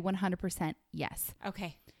 absolutely. Okay. 100%. Yes.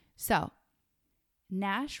 Okay. So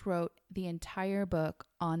Nash wrote the entire book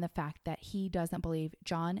on the fact that he doesn't believe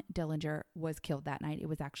John Dillinger was killed that night. It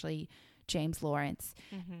was actually James Lawrence.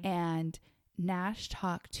 Mm-hmm. And Nash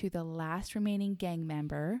talked to the last remaining gang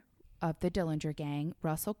member of the Dillinger gang,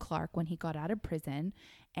 Russell Clark, when he got out of prison.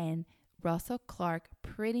 And Russell Clark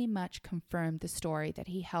pretty much confirmed the story that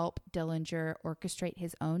he helped Dillinger orchestrate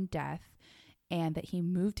his own death and that he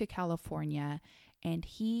moved to California. And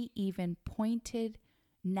he even pointed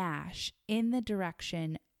Nash in the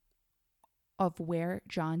direction of where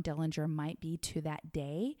John Dillinger might be to that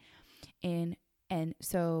day. And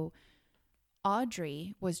so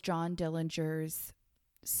Audrey was John Dillinger's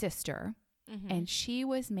sister, and she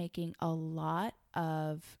was making a lot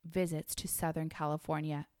of visits to Southern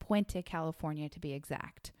California, Puente, California to be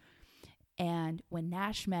exact. And when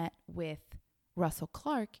Nash met with Russell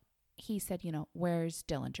Clark, he said, where's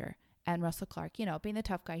Dillinger? And Russell Clark, being the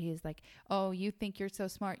tough guy, he's like, oh, you think you're so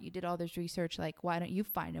smart. You did all this research. Like, why don't you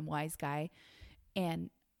find him, wise guy? And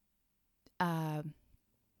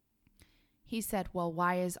he said, well,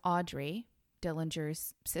 why is Audrey,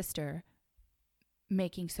 Dillinger's sister,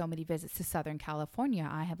 making so many visits to Southern California?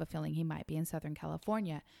 I have a feeling he might be in Southern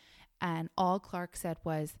California. And all Clark said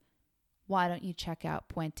was, why don't you check out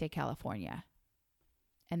Puente, California?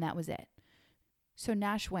 And that was it. So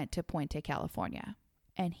Nash went to Puente, California,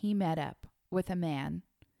 and he met up with a man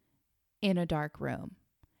in a dark room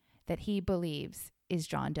that he believes is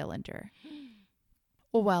John Dillinger.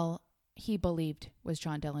 Well, he believed was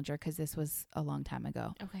John Dillinger because this was a long time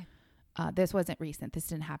ago. Okay. This wasn't recent. This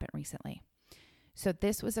didn't happen recently. So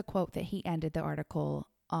this was a quote that he ended the article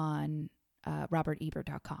on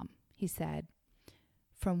robertebert.com. He said,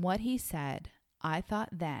 from what he said, I thought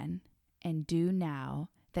then and do now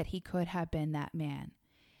that he could have been that man.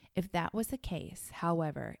 If that was the case,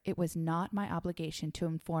 however, it was not my obligation to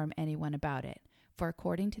inform anyone about it. For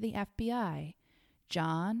according to the FBI,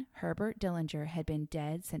 John Herbert Dillinger had been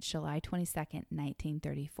dead since July 22nd,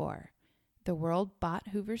 1934. The world bought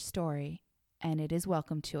Hoover's story, and it is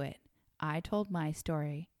welcome to it. I told my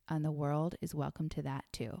story, and the world is welcome to that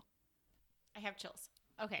too. I have chills.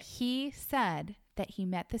 Okay. He said that he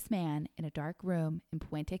met this man in a dark room in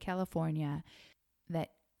Puente, California,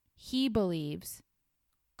 that he believes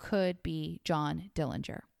could be John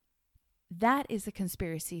Dillinger. That is the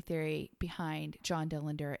conspiracy theory behind John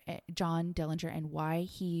Dillinger and why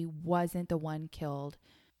he wasn't the one killed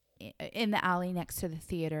in the alley next to the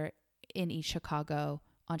theater in East Chicago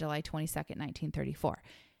on July 22nd, 1934.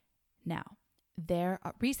 Now, there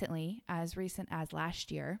are recently, as recent as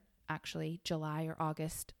last year, actually July or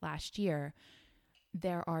August last year,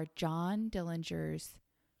 there are John Dillinger's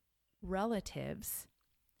relatives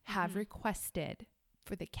have requested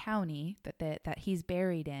for the county that he's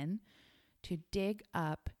buried in to dig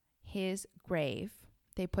up his grave.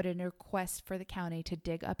 They put in a request for the county to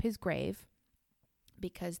dig up his grave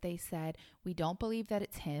because they said, we don't believe that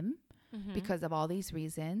it's him because of all these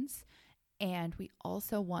reasons. And we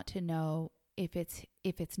also want to know if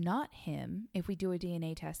it's not him, if we do a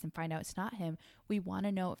DNA test and find out it's not him, we want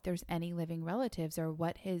to know if there's any living relatives or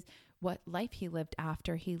what life he lived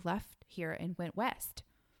after he left here and went west.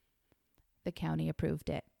 The county approved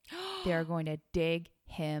it. They're going to dig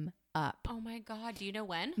him up. Oh my God. Do you know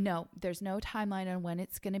when? No, there's no timeline on when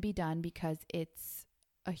it's going to be done because it's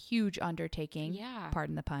a huge undertaking. Yeah.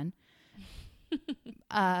 Pardon the pun.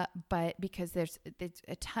 But because there's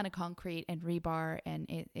a ton of concrete and rebar and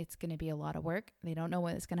it's going to be a lot of work. They don't know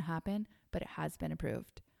when it's going to happen, but it has been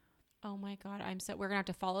approved. Oh my God. We're going to have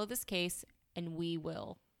to follow this case and we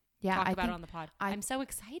will talk about it on the pod. I'm so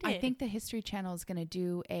excited. I think the History Channel is going to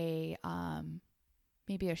do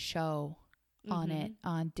maybe a show on it,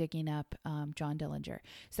 on digging up John Dillinger.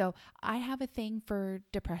 So I have a thing for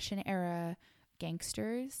Depression era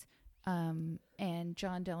gangsters. And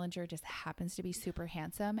John Dillinger just happens to be super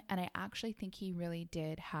handsome. And I actually think he really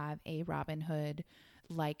did have a Robin Hood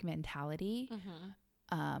like mentality.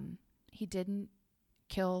 He didn't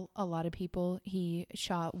kill a lot of people. He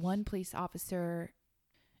shot one police officer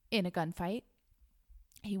in a gunfight.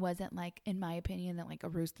 He wasn't like, in my opinion, that like a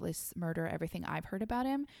ruthless murderer, everything I've heard about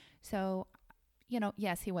him. So,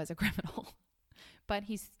 yes, he was a criminal, but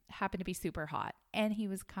he's happened to be super hot and he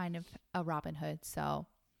was kind of a Robin Hood. So,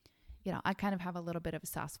 I kind of have a little bit of a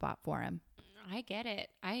soft spot for him. I get it.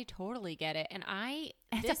 I totally get it. And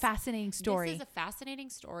it's a fascinating story. This is a fascinating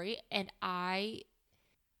story. And I'm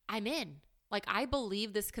in. Like, I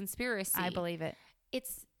believe this conspiracy. I believe it.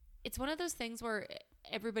 It's one of those things where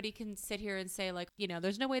everybody can sit here and say, like,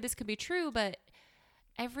 there's no way this could be true. But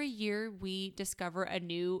every year we discover a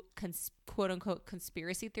new quote unquote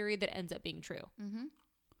conspiracy theory that ends up being true.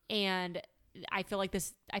 And I feel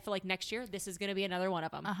like next year, this is going to be another one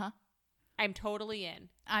of them. I'm totally in.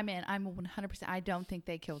 I'm in. I'm 100%. I don't think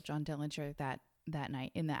they killed John Dillinger that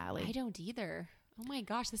night in the alley. I don't either. Oh my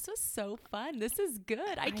gosh, this was so fun. This is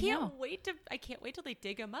good. I can't wait till they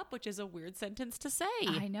dig him up, which is a weird sentence to say.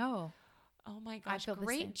 I know. Oh my gosh,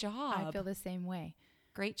 great job. I feel the same way.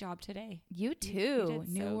 Great job today. You too. You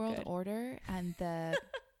New World Order and the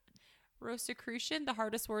Rosicrucian, the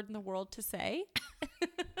hardest word in the world to say.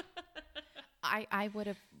 I would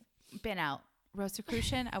have been out.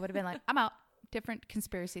 Rosicrucian, I would have been like, I'm out. Different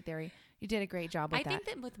conspiracy theory. You did a great job with that. I think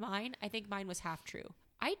that with mine, mine was half true.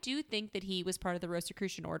 I do think that he was part of the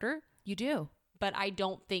Rosicrucian Order, You do. but I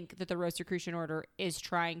don't think that the Rosicrucian Order is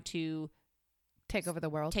trying to Take over the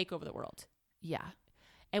world. take over the world. Yeah.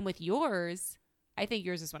 And with yours, I think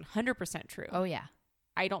yours is 100% true. Oh, yeah.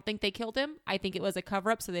 I don't think they killed him. I think it was a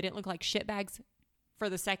cover up so they didn't look like shitbags for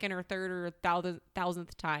the second or third or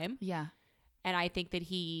thousandth time. Yeah. And I think that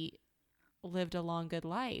he lived a long, good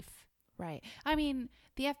life. Right. I mean,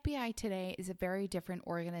 the FBI today is a very different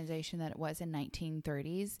organization than it was in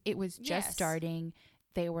 1930s. It was just Yes. starting.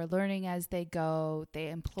 They were learning as they go. They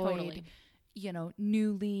employed, Totally.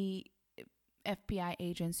 newly FBI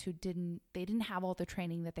agents who didn't have all the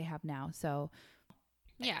training that they have now. So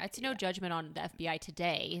Yeah, it's no judgment on the FBI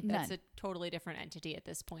today. That's None. a totally different entity at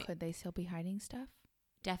this point. could they still be hiding stuff?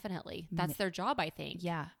 Definitely. That's their job, I think.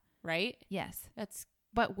 Yeah. Right? Yes. That's,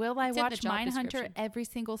 But will I It's in the watch job Mindhunter description. every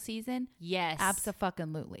single season? yes.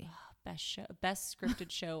 Abso-fucking-lutely. Best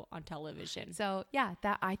scripted show on television. So yeah,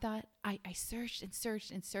 that I thought I searched and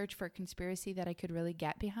searched and searched for a conspiracy that I could really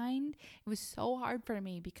get behind. It was so hard for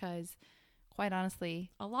me because, quite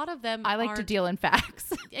honestly, A lot of them I like to aren't- deal in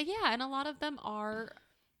facts. Yeah, and a lot of them are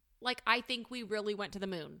like, I think we really went to the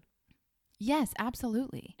moon. Yes,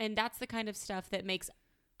 absolutely. And that's the kind of stuff that makes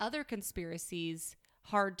other conspiracies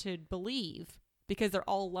hard to believe because they're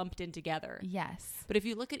all lumped in together. Yes. But if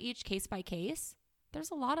you look at each case by case, there's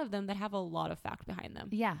a lot of them that have a lot of fact behind them.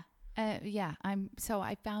 Yeah. Yeah.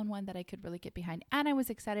 I found one that I could really get behind, and I was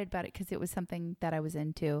excited about it because it was something that I was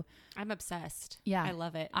into. I'm obsessed. Yeah. I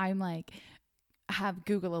love it. I'm like, have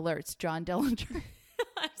Google alerts, John Dillinger.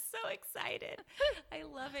 I'm so excited. I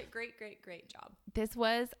love it. Great job. This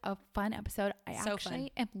was a fun episode. I So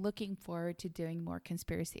actually am looking forward to doing more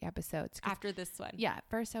conspiracy episodes. 'Cause After this one. yeah, at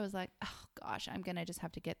first I was like, oh gosh, I'm going to just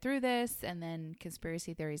have to get through this. And then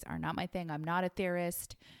conspiracy theories are not my thing. I'm not a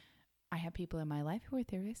theorist. I have people in my life who are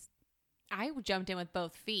theorists. I jumped in with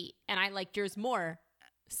both feet and I liked yours more.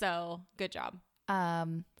 So good job.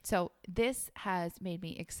 So this has made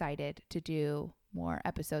me excited to do more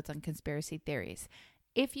episodes on conspiracy theories.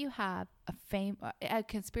 If you have a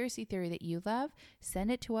conspiracy theory that you love,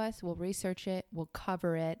 send it to us. We'll research it. We'll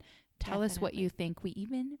cover it. Tell us what you think. We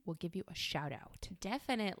even will give you a shout out.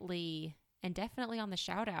 Definitely. And definitely on the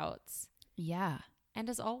shout outs. Yeah. And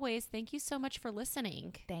as always, thank you so much for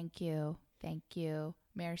listening. Thank you. Thank you.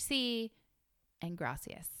 Merci and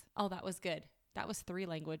gracias. Oh, that was good. That was 3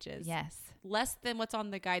 languages. Yes. Less than what's on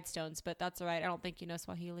the guide stones, but that's all right. I don't think you know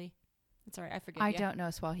Swahili. It's all right. I forgive I you. don't know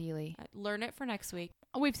Swahili. Learn it for next week.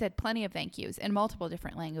 We've said plenty of thank yous in multiple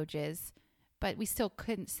different languages, but we still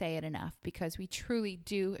couldn't say it enough because we truly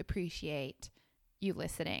do appreciate you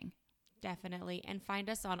listening. Definitely. And find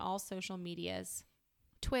us on all social medias.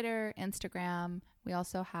 Twitter, Instagram. We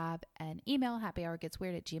also have an email,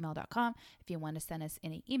 happyhourgetsweird@gmail.com. If you want to send us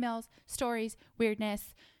any emails, stories,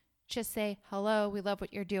 weirdness, just say hello. We love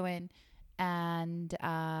what you're doing. And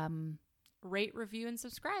Rate, review, and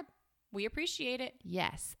subscribe. We appreciate it.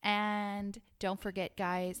 yes. And don't forget,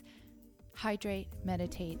 guys, hydrate,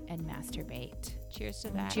 meditate, and masturbate. Cheers to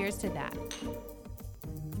that. Cheers to that.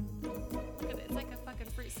 Look at it. It's like a fucking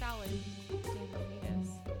fruit salad.